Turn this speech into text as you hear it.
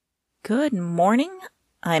Good morning.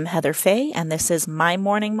 I'm Heather Fay, and this is my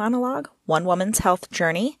morning monologue, One Woman's Health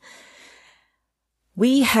Journey.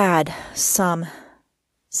 We had some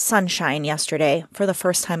sunshine yesterday for the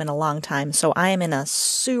first time in a long time, so I am in a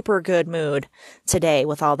super good mood today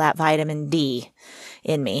with all that vitamin D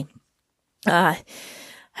in me. Have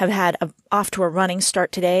had off to a running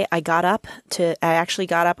start today. I actually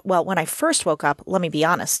got up. Well, when I first woke up, let me be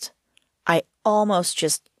honest, I almost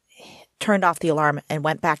just turned off the alarm and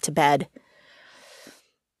went back to bed.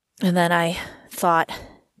 And then I thought,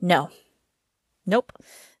 nope.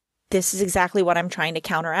 This is exactly what I'm trying to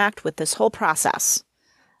counteract with this whole process.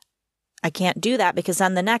 I can't do that because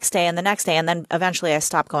then the next day, and then eventually I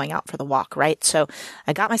stopped going out for the walk, right? So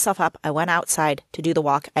I got myself up. I went outside to do the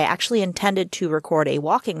walk. I actually intended to record a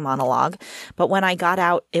walking monologue, but when I got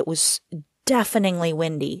out, it was deafeningly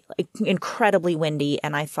windy, like incredibly windy.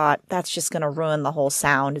 And I thought that's just going to ruin the whole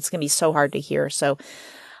sound. It's going to be so hard to hear. So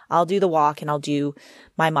I'll do the walk and I'll do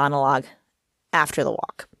my monologue after the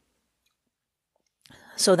walk.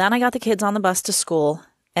 So then I got the kids on the bus to school.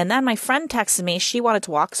 And then my friend texted me. She wanted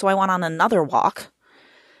to walk. So I went on another walk,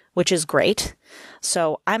 which is great.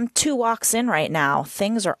 So I'm 2 walks in right now.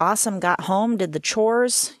 Things are awesome. Got home, did the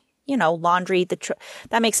chores, laundry.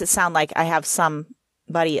 That makes it sound like I have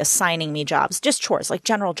somebody assigning me jobs, just chores, like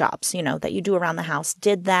general jobs, that you do around the house.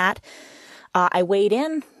 Did that. I weighed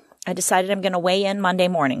in. I decided I'm going to weigh in Monday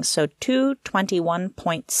morning. So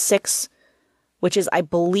 221.6, which is, I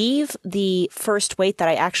believe, the first weight that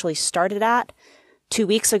I actually started at 2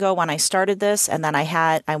 weeks ago when I started this. And then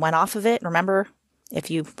I went off of it. Remember,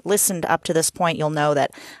 if you've listened up to this point, you'll know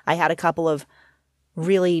that I had a couple of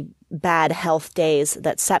really bad health days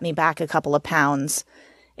that set me back a couple of pounds.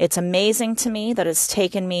 It's amazing to me that it's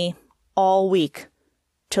taken me all week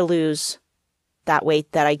to lose that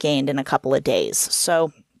weight that I gained in a couple of days.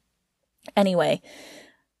 So anyway,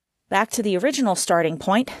 back to the original starting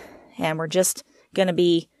point, and we're just going to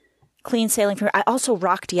be clean sailing from here. I also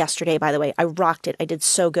rocked yesterday, by the way. I rocked it. I did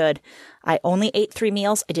so good. I only ate 3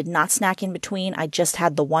 meals. I did not snack in between. I just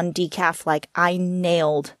had the 1 decaf. Like, I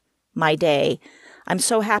nailed my day. I'm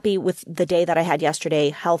so happy with the day that I had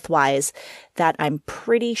yesterday, health-wise, that I'm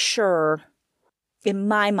pretty sure, in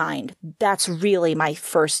my mind, that's really my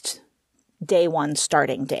first day 1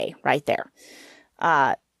 starting day right there.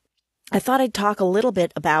 I thought I'd talk a little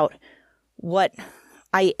bit about what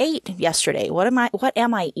I ate yesterday. What am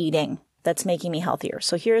I eating that's making me healthier?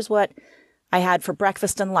 So here's what I had for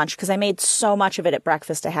breakfast and lunch, because I made so much of it at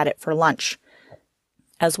breakfast. I had it for lunch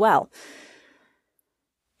as well.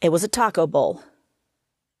 It was a taco bowl.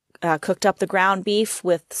 Cooked up the ground beef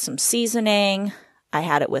with some seasoning. I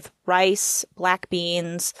had it with rice, black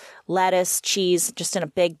beans, lettuce, cheese, just in a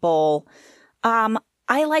big bowl. I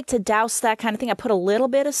like to douse that kind of thing. I put a little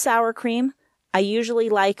bit of sour cream. I usually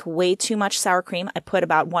like way too much sour cream. I put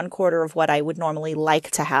about 1/4 of what I would normally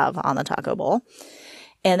like to have on the taco bowl.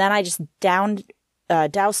 And then I just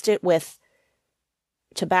doused it with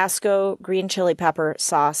Tabasco green chili pepper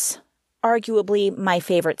sauce. Arguably my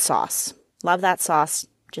favorite sauce. Love that sauce.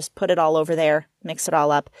 Just put it all over there, mix it all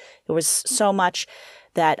up. It was so much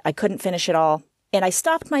that I couldn't finish it all. And I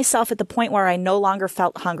stopped myself at the point where I no longer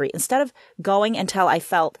felt hungry. Instead of going until I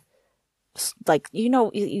felt like,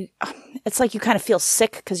 it's like you kind of feel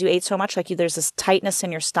sick because you ate so much. Like there's this tightness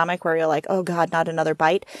in your stomach where you're like, oh God, not another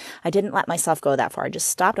bite. I didn't let myself go that far. I just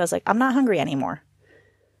stopped. I was like, I'm not hungry anymore.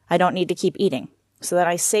 I don't need to keep eating. So then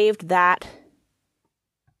I saved that.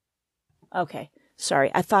 Okay.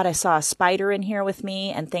 Sorry, I thought I saw a spider in here with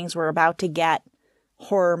me and things were about to get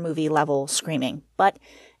horror movie level screaming. But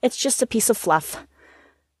it's just a piece of fluff.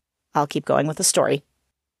 I'll keep going with the story.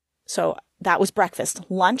 So that was breakfast.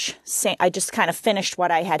 Lunch, I just kind of finished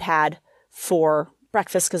what I had for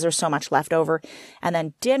breakfast because there's so much left over. And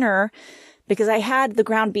then dinner, because I had the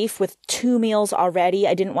ground beef with 2 meals already.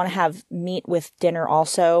 I didn't want to have meat with dinner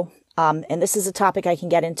also. And this is a topic I can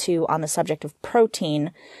get into on the subject of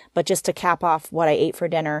protein, but just to cap off what I ate for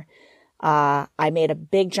dinner, I made a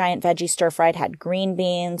big giant veggie stir fry. It had green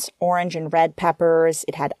beans, orange and red peppers.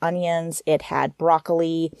 It had onions. It had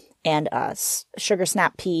broccoli and sugar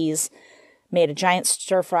snap peas. Made a giant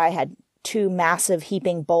stir fry. Had 2 massive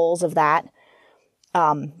heaping bowls of that.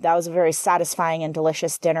 That was a very satisfying and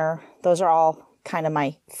delicious dinner. Those are all kind of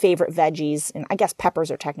my favorite veggies, and I guess peppers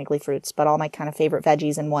are technically fruits, but all my kind of favorite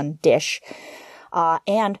veggies in one dish.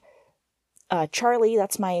 And Charlie,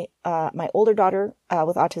 that's my older daughter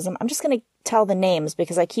with autism. I'm just going to tell the names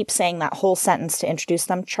because I keep saying that whole sentence to introduce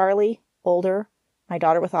them. Charlie, older, my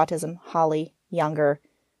daughter with autism. Holly, younger.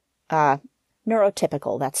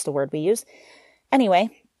 Neurotypical, that's the word we use. Anyway,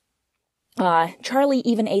 Charlie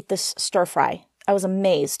even ate this stir fry I was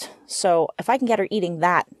amazed. So if I can get her eating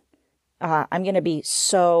that, I'm going to be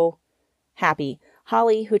so happy.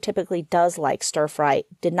 Holly, who typically does like stir fry,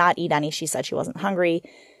 did not eat any. She said she wasn't hungry.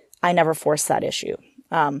 I never forced that issue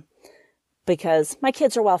because my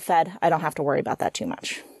kids are well fed. I don't have to worry about that too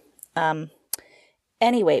much.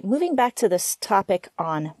 Anyway, moving back to this topic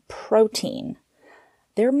on protein.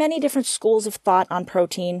 There are many different schools of thought on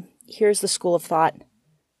protein. Here's the school of thought.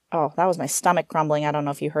 Oh, that was my stomach grumbling. I don't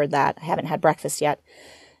know if you heard that. I haven't had breakfast yet.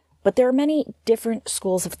 But there are many different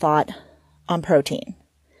schools of thought on protein.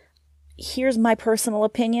 Here's my personal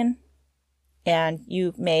opinion, and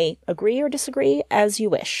you may agree or disagree as you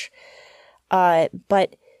wish.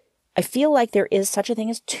 But I feel like there is such a thing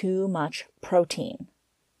as too much protein,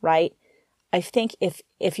 right? I think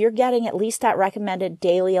if you're getting at least that recommended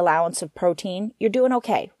daily allowance of protein, you're doing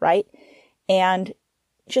okay, right? And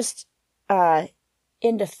just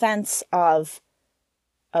in defense of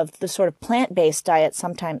the sort of plant-based diet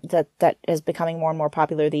sometimes that is becoming more and more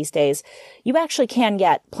popular these days, you actually can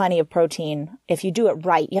get plenty of protein if you do it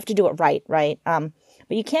right. You have to do it right? But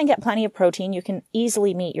you can get plenty of protein. You can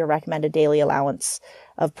easily meet your recommended daily allowance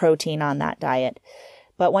of protein on that diet.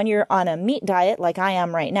 But when you're on a meat diet like I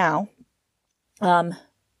am right now,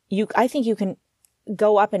 I think you can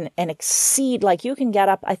go up and exceed, like you can get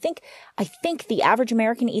up, I think the average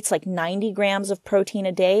American eats like 90 grams of protein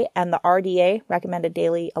a day, and the RDA, recommended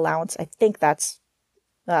daily allowance, I think that's,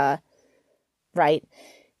 right,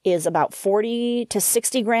 is about 40 to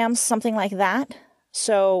 60 grams, something like that.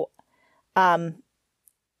 So, and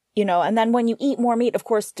then when you eat more meat, of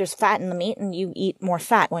course, there's fat in the meat and you eat more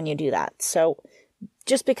fat when you do that. So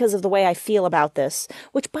just because of the way I feel about this,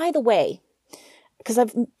 which by the way, because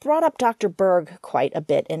I've brought up Dr. Berg quite a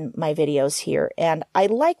bit in my videos here, and I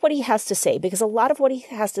like what he has to say, because a lot of what he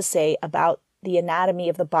has to say about the anatomy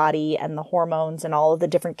of the body and the hormones and all of the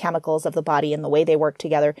different chemicals of the body and the way they work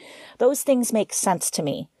together, those things make sense to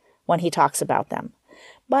me when he talks about them.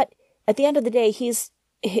 But at the end of the day, he is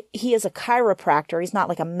a chiropractor. He's not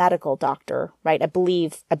like a medical doctor, right? I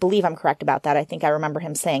believe I'm correct about that. I think I remember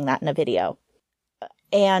him saying that in a video.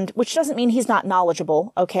 And which doesn't mean he's not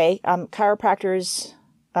knowledgeable, okay? Chiropractors,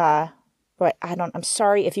 but I'm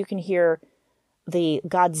sorry if you can hear the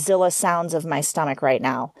Godzilla sounds of my stomach right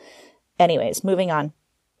now. Anyways, moving on.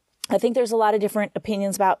 I think there's a lot of different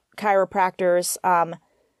opinions about chiropractors.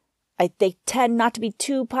 They tend not to be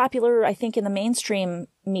too popular, I think, in the mainstream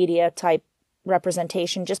media type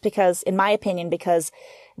representation, just because, in my opinion, because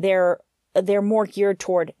they're more geared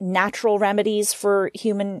toward natural remedies for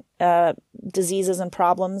human diseases and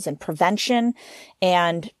problems and prevention.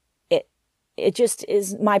 And it just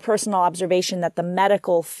is my personal observation that the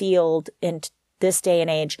medical field in this day and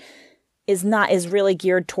age is really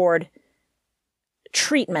geared toward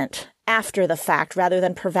treatment after the fact rather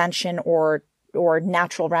than prevention or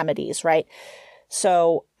natural remedies, right?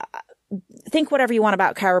 So think whatever you want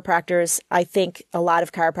about chiropractors. I think a lot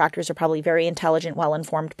of chiropractors are probably very intelligent,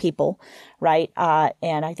 well-informed people, right?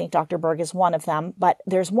 And I think Dr. Berg is one of them. But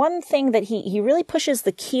there's one thing that he really pushes,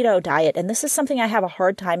 the keto diet. And this is something I have a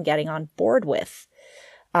hard time getting on board with.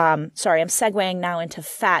 Sorry, I'm segueing now into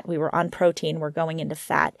fat. We were on protein. We're going into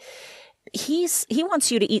fat. He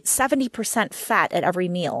wants you to eat 70% fat at every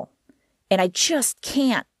meal. And I just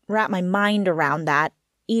can't wrap my mind around that,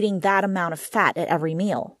 eating that amount of fat at every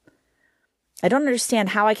meal. I don't understand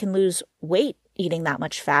how I can lose weight eating that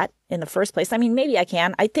much fat in the first place. I mean, maybe I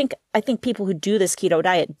can. I think people who do this keto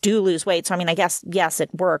diet do lose weight. So, I mean, I guess, yes,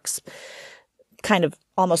 it works. Kind of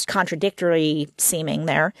almost contradictory seeming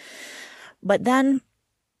there. But then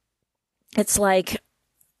it's like,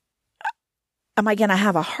 am I going to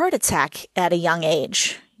have a heart attack at a young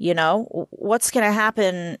age? What's going to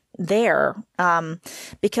happen there?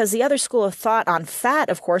 Because the other school of thought on fat,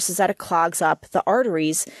 of course, is that it clogs up the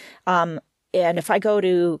arteries. And if I go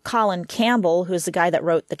to Colin Campbell, who's the guy that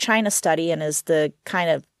wrote the China study and is the kind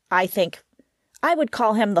of, I think, I would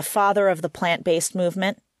call him the father of the plant-based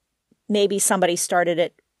movement. Maybe somebody started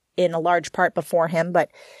it in a large part before him,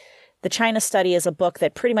 but the China study is a book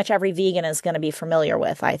that pretty much every vegan is going to be familiar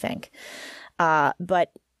with, I think.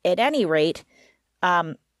 But at any rate,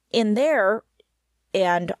 in there,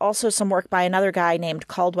 and also some work by another guy named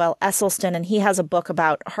Caldwell Esselstyn, and he has a book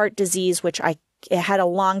about heart disease, which it had a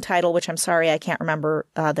long title, which I'm sorry, I can't remember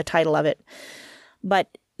the title of it.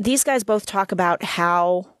 But these guys both talk about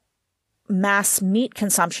how mass meat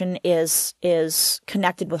consumption is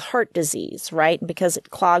connected with heart disease, right? Because it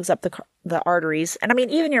clogs up the arteries. And I mean,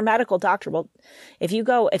 even your medical doctor will, if you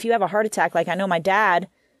have a heart attack, like I know my dad,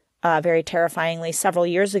 very terrifyingly several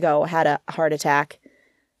years ago had a heart attack.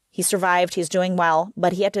 He survived. He's doing well,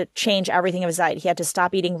 but he had to change everything of his diet. He had to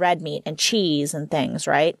stop eating red meat and cheese and things,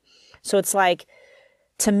 right? So it's like,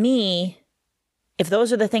 to me, if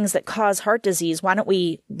those are the things that cause heart disease, why don't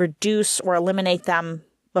we reduce or eliminate them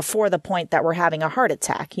before the point that we're having a heart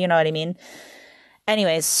attack? You know what I mean?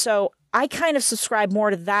 Anyways, so I kind of subscribe more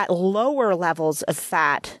to that. Lower levels of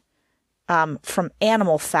fat from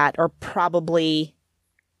animal fat are probably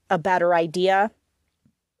a better idea.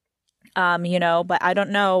 But I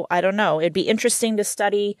don't know. It'd be interesting to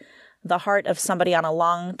study the heart of somebody on a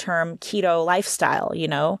long-term keto lifestyle,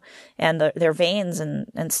 and their veins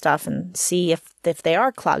and stuff, and see if they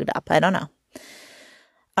are clogged up. I don't know.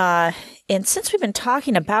 And since we've been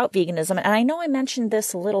talking about veganism, and I know I mentioned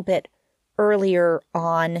this a little bit earlier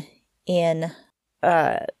on in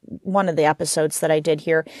one of the episodes that I did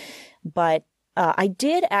here, but I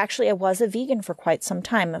was a vegan for quite some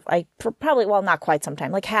time. Not quite some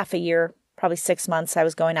time, like half a year, probably 6 months. I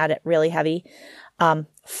was going at it really heavy.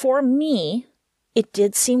 For me, it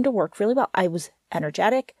did seem to work really well. I was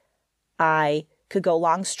energetic. I could go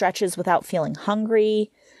long stretches without feeling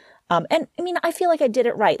hungry. And I mean, I feel like I did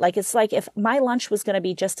it right. Like, it's like if my lunch was going to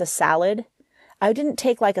be just a salad, I didn't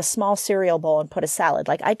take like a small cereal bowl and put a salad.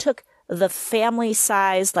 Like, I took the family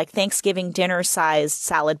sized, like Thanksgiving dinner sized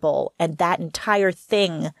salad bowl, and that entire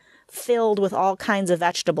thing filled with all kinds of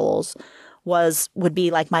vegetables would be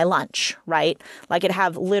like my lunch, right? Like, it'd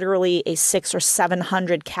have literally a 600 or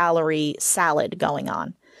 700 calorie salad going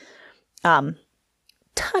on.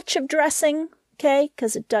 Touch of dressing, okay?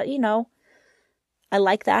 Because it does, I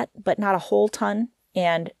like that, but not a whole ton.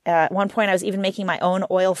 And at one point I was even making my own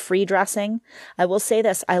oil-free dressing. I will say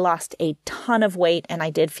this, I lost a ton of weight and I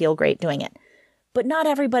did feel great doing it. But not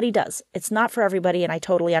everybody does. It's not for everybody, and I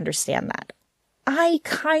totally understand that. I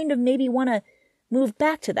kind of maybe want to move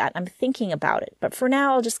back to that. I'm thinking about it. But for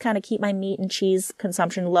now, I'll just kind of keep my meat and cheese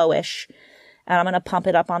consumption lowish. And I'm going to pump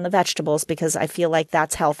it up on the vegetables because I feel like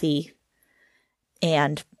that's healthy.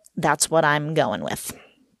 And that's what I'm going with.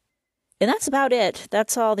 And that's about it.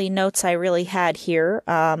 That's all the notes I really had here.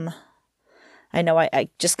 I know I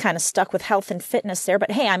just kind of stuck with health and fitness there,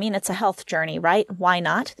 but hey, I mean, it's a health journey, right? Why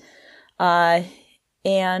not?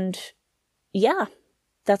 And yeah,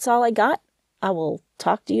 that's all I got. I will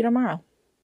talk to you tomorrow.